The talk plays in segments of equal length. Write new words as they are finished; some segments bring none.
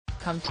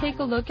Come take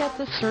a look at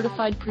this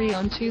certified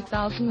pre-owned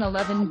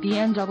 2011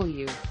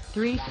 BMW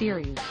 3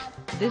 Series.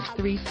 This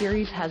 3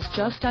 Series has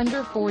just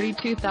under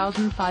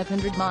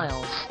 42,500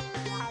 miles.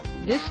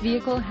 This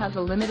vehicle has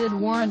a limited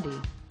warranty.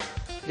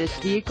 This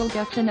vehicle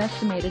gets an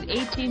estimated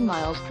 18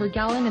 miles per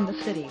gallon in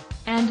the city,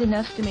 and an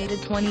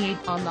estimated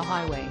 28 on the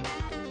highway.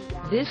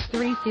 This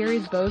 3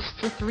 Series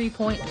boasts a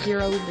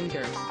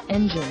 3.0-liter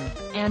engine,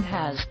 and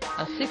has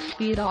a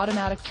 6-speed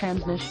automatic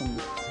transmission.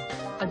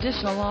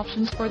 Additional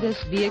options for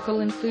this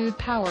vehicle include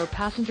power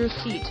passenger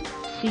seat,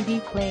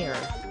 CD player,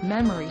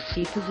 memory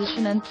seat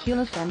position and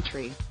keyless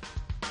entry.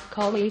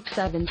 Call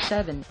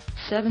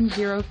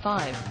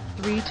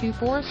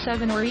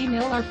 877-705-3247 or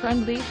email our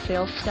friendly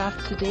sales staff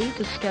today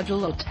to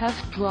schedule a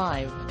test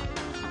drive.